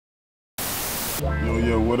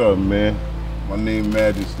Yo, what up, man? My name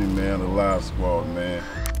Majesty, man, the Live Squad, man.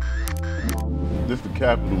 This the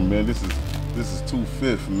capital, man. This is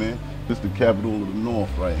 2/5, man. This the capital of the North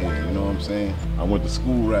right here, you know what I'm saying? I went to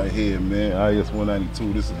school right here, man. IS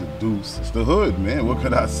 192, this is the Deuce. It's the hood, man. What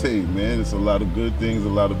could I say, man? It's a lot of good things, a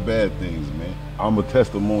lot of bad things, man. I'm a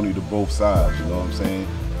testimony to both sides, you know what I'm saying?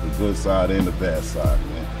 The good side and the bad side,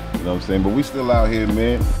 man. You know what I'm saying? But we still out here,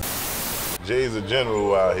 man. Jay's a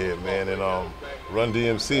general out here, man, and Run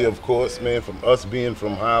DMC, of course, man, from us being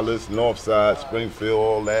from Hollis, Northside, Springfield,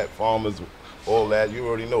 all that, Farmers, all that, you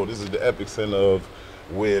already know, this is the epicenter of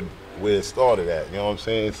where it started at, you know what I'm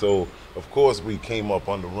saying? So, of course, we came up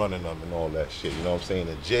under running them and all that shit, you know what I'm saying?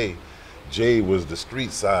 And Jay was the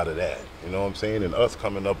street side of that, you know what I'm saying? And us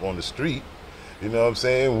coming up on the street, you know what I'm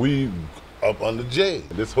saying? We up under Jay.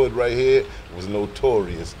 This hood right here was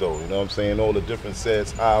notorious though, you know what I'm saying? All the different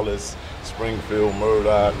sets, Hollis, Springfield,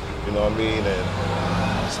 Murdoch, you know what I mean?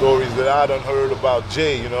 And stories that I done heard about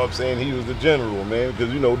Jay, you know what I'm saying? He was the general, man,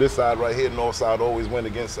 because you know this side right here, North Side, always went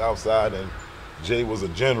against South Side, and Jay was a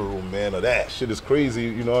general, man, of that. Shit is crazy,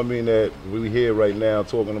 you know what I mean, that we here right now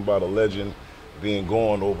talking about a legend being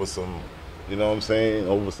gone over some, you know what I'm saying,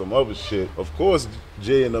 over some other shit. Of course,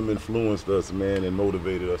 Jay and them influenced us, man, and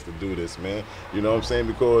motivated us to do this, man. You know what I'm saying?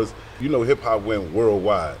 Because, you know, hip-hop went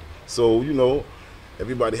worldwide. So, you know,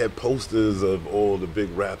 everybody had posters of all the big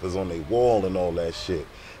rappers on their wall and all that shit.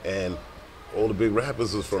 And all the big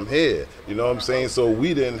rappers was from here, you know what I'm saying? So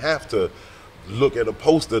we didn't have to look at a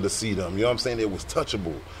poster to see them, you know what I'm saying? It was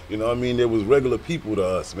touchable, you know what I mean? There was regular people to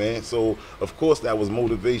us, man. So, of course, that was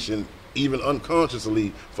motivation, even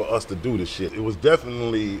unconsciously, for us to do this shit. It was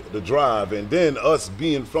definitely the drive, and then us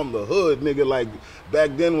being from the hood, nigga, like back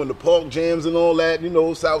then when the park jams and all that, you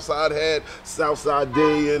know, Southside had Southside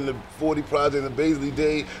Day and the 40 Project and Baisley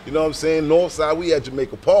Day, you know what I'm saying? Northside, we had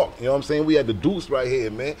Jamaica Park, you know what I'm saying? We had the Deuce right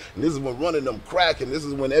here, man, and this is when running them cracking, this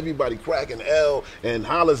is when everybody cracking L and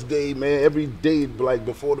Hollis Day, man, every day, like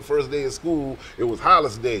before the first day of school, it was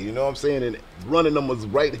Hollis Day, you know what I'm saying? And running them was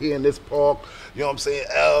right here in this park, you know what I'm saying?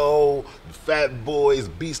 L, Fat Boys,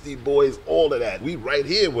 Beastie Boys, all of that. We right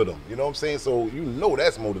here with them, you know what I'm saying? So you know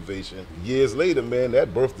that's motivation. Years later, man,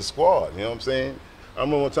 that birthed the squad, you know what I'm saying? I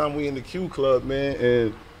remember one time we in the Q Club,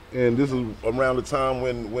 man, and this is around the time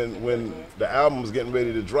when the album was getting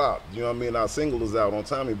ready to drop, you know what I mean? Our single was out on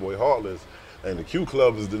Tommy Boy Heartless. And the Q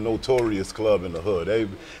Club is the notorious club in the hood.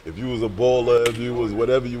 If you was a baller, if you was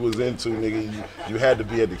whatever you was into, nigga, you had to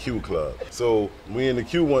be at the Q Club. So we in the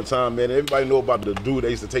Q one time, man, everybody know about the dude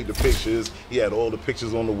that used to take the pictures. He had all the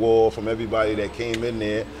pictures on the wall from everybody that came in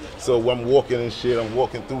there. So I'm walking and shit, I'm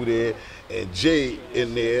walking through there, and Jay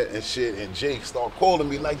in there and shit, and Jay start calling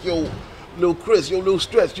me like, yo, Lil Chris, yo, Lil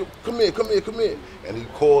Stretch, yo, come here. And he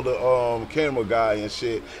called the camera guy and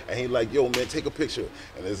shit, and he like, yo, man, take a picture.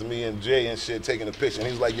 And it's me and Jay and shit taking a picture. And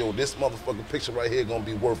he's like, yo, this motherfucking picture right here gonna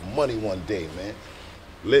be worth money one day, man.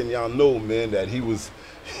 Letting y'all know, man, that he was,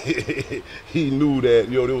 he knew that,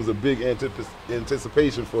 yo, there was a big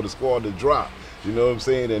anticipation for the squad to drop. You know what I'm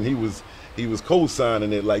saying? And he was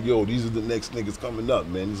co-signing it like, yo, these are the next niggas coming up,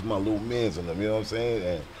 man. These are my little mans in them, you know what I'm saying?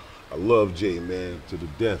 And I love Jay, man, to the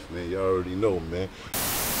death, man. Y'all already know, man.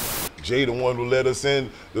 Jay the one who let us in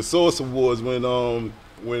the Source Awards when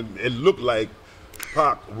it looked like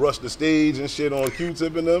Pac rushed the stage and shit on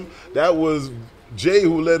Q-Tip and them. That was Jay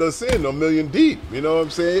who let us in, a million deep, you know what I'm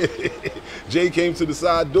saying? Jay came to the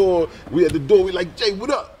side door, we at the door, we like, Jay, what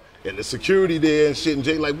up? And the security there and shit, and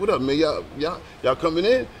Jay like, what up, man, y'all coming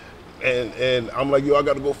in? And I'm like, yo, I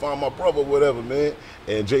gotta go find my brother, whatever, man.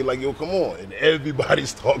 And Jay like, yo, come on. And everybody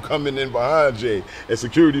start coming in behind Jay. And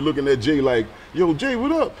security looking at Jay like, yo, Jay,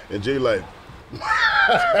 what up? And Jay like,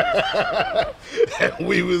 and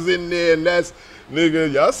we was in there, and that's,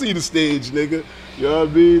 nigga, y'all see the stage, nigga. You know what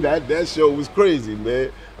I mean? That show was crazy,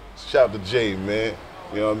 man. Shout to Jay, man.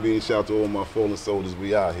 You know what I mean? Shout to all my fallen soldiers,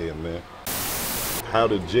 we out here, man. How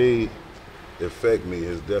did Jay affect me,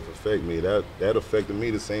 his death affect me? That affected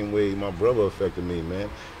me the same way my brother affected me, man.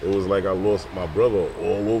 It was like I lost my brother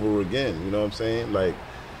all over again, you know what I'm saying? Like,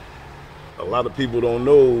 a lot of people don't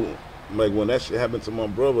know, like when that shit happened to my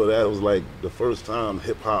brother, that was like the first time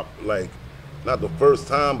hip hop, like, not the first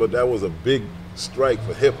time, but that was a big strike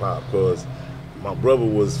for hip hop, because my brother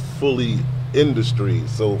was fully industry.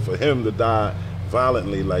 So for him to die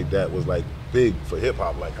violently like that was like big for hip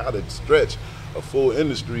hop. Like, how did Stretch, a full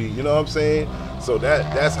industry, you know what I'm saying? So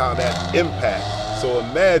that's how that impact. So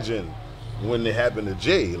imagine when it happened to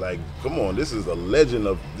Jay. Like, come on, this is a legend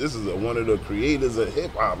of, this is one of the creators of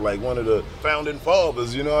hip hop, like one of the founding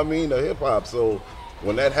fathers, you know what I mean, of hip hop. So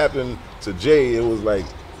when that happened to Jay, it was like,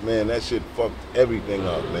 man, that shit fucked everything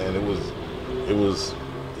up, man. It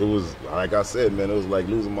it was like I said, man, it was like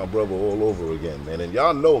losing my brother all over again, man. And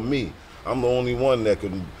y'all know me, I'm the only one that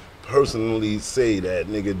can personally say that,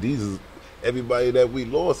 nigga, these is everybody that we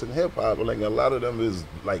lost in hip hop, like a lot of them is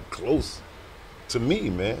like close to me,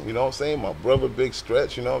 man. You know what I'm saying? My brother Big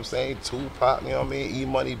Stretch, you know what I'm saying? Tupac, you know what I mean?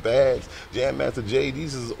 E-Money Bags, Jam Master Jay,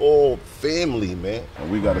 these is all family, man.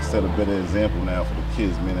 And we gotta set a better example now for the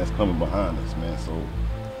kids, man, that's coming behind us, man. So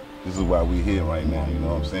this is why we here right now, you know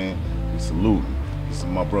what I'm saying? We saluting. This is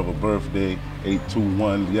my brother's birthday,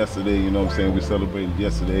 821 yesterday, you know what I'm saying? We celebrated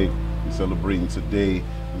yesterday, we celebrating today,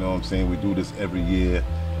 you know what I'm saying? We do this every year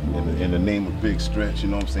in the name of Big Stretch, you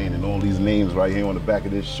know what I'm saying? And all these names right here on the back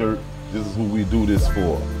of this shirt, this is who we do this for,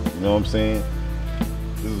 you know what I'm saying?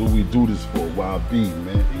 This is who we do this for, YB,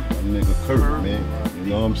 man. My nigga Kurt, man. You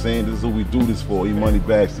know what I'm saying? This is who we do this for, E-Money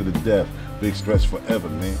Bags to the death. Big Stretch forever,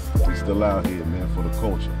 man. We still out here, man, for the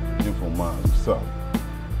culture. Info Minds, what's up?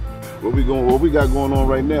 What we got going on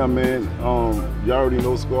right now, man? Y'all already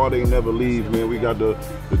know Squad Ain't Never Leave, man. We got the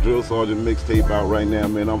Drill Sergeant mixtape out right now,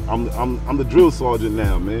 man. I'm the Drill Sergeant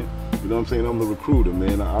now, man. You know what I'm saying? I'm the recruiter,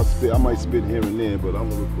 man. I might spit here and there, but I'm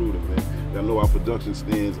the recruiter, man. Y'all know our production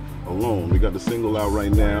stands alone. We got the single out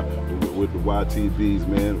right now with the YTBs,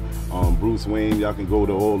 man. Bruce Wayne, y'all can go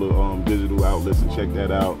to all the digital outlets and check that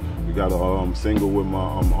out. We got a single with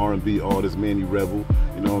my R&B artist, Manny Rebel.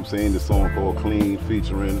 You know what I'm saying? The song called Clean,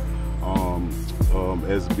 featuring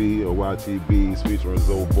SB or YTBs, featuring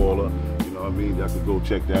Zoe Baller. You know what I mean? Y'all can go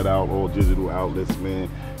check that out, all digital outlets, man.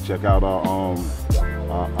 Check out our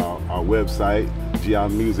website,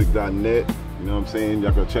 gimusic.net. You know what I'm saying?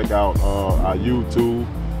 Y'all can check out our YouTube,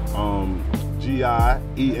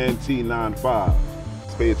 GIENT95.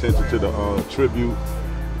 Pay attention to the tribute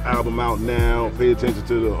album out now. Pay attention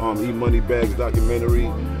to the E-Money Bags documentary.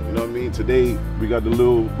 You know what I mean? Today, we got the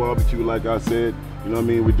little barbecue, like I said. You know what I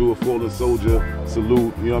mean? We do a fallen soldier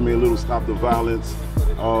salute. You know what I mean? A little stop the violence.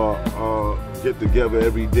 Get together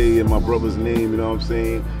every day in my brother's name. You know what I'm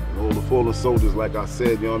saying? And all the fallen soldiers, like I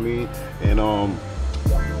said. You know what I mean? And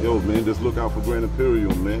yo, man, just look out for Grand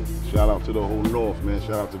Imperial, man. Shout out to the whole North, man.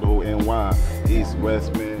 Shout out to the whole NY, East,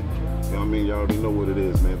 West, man. You know what I mean? Y'all already know what it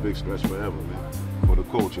is, man. Big Stretch forever, man. For the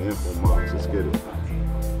culture, Info Minds. Let's get it.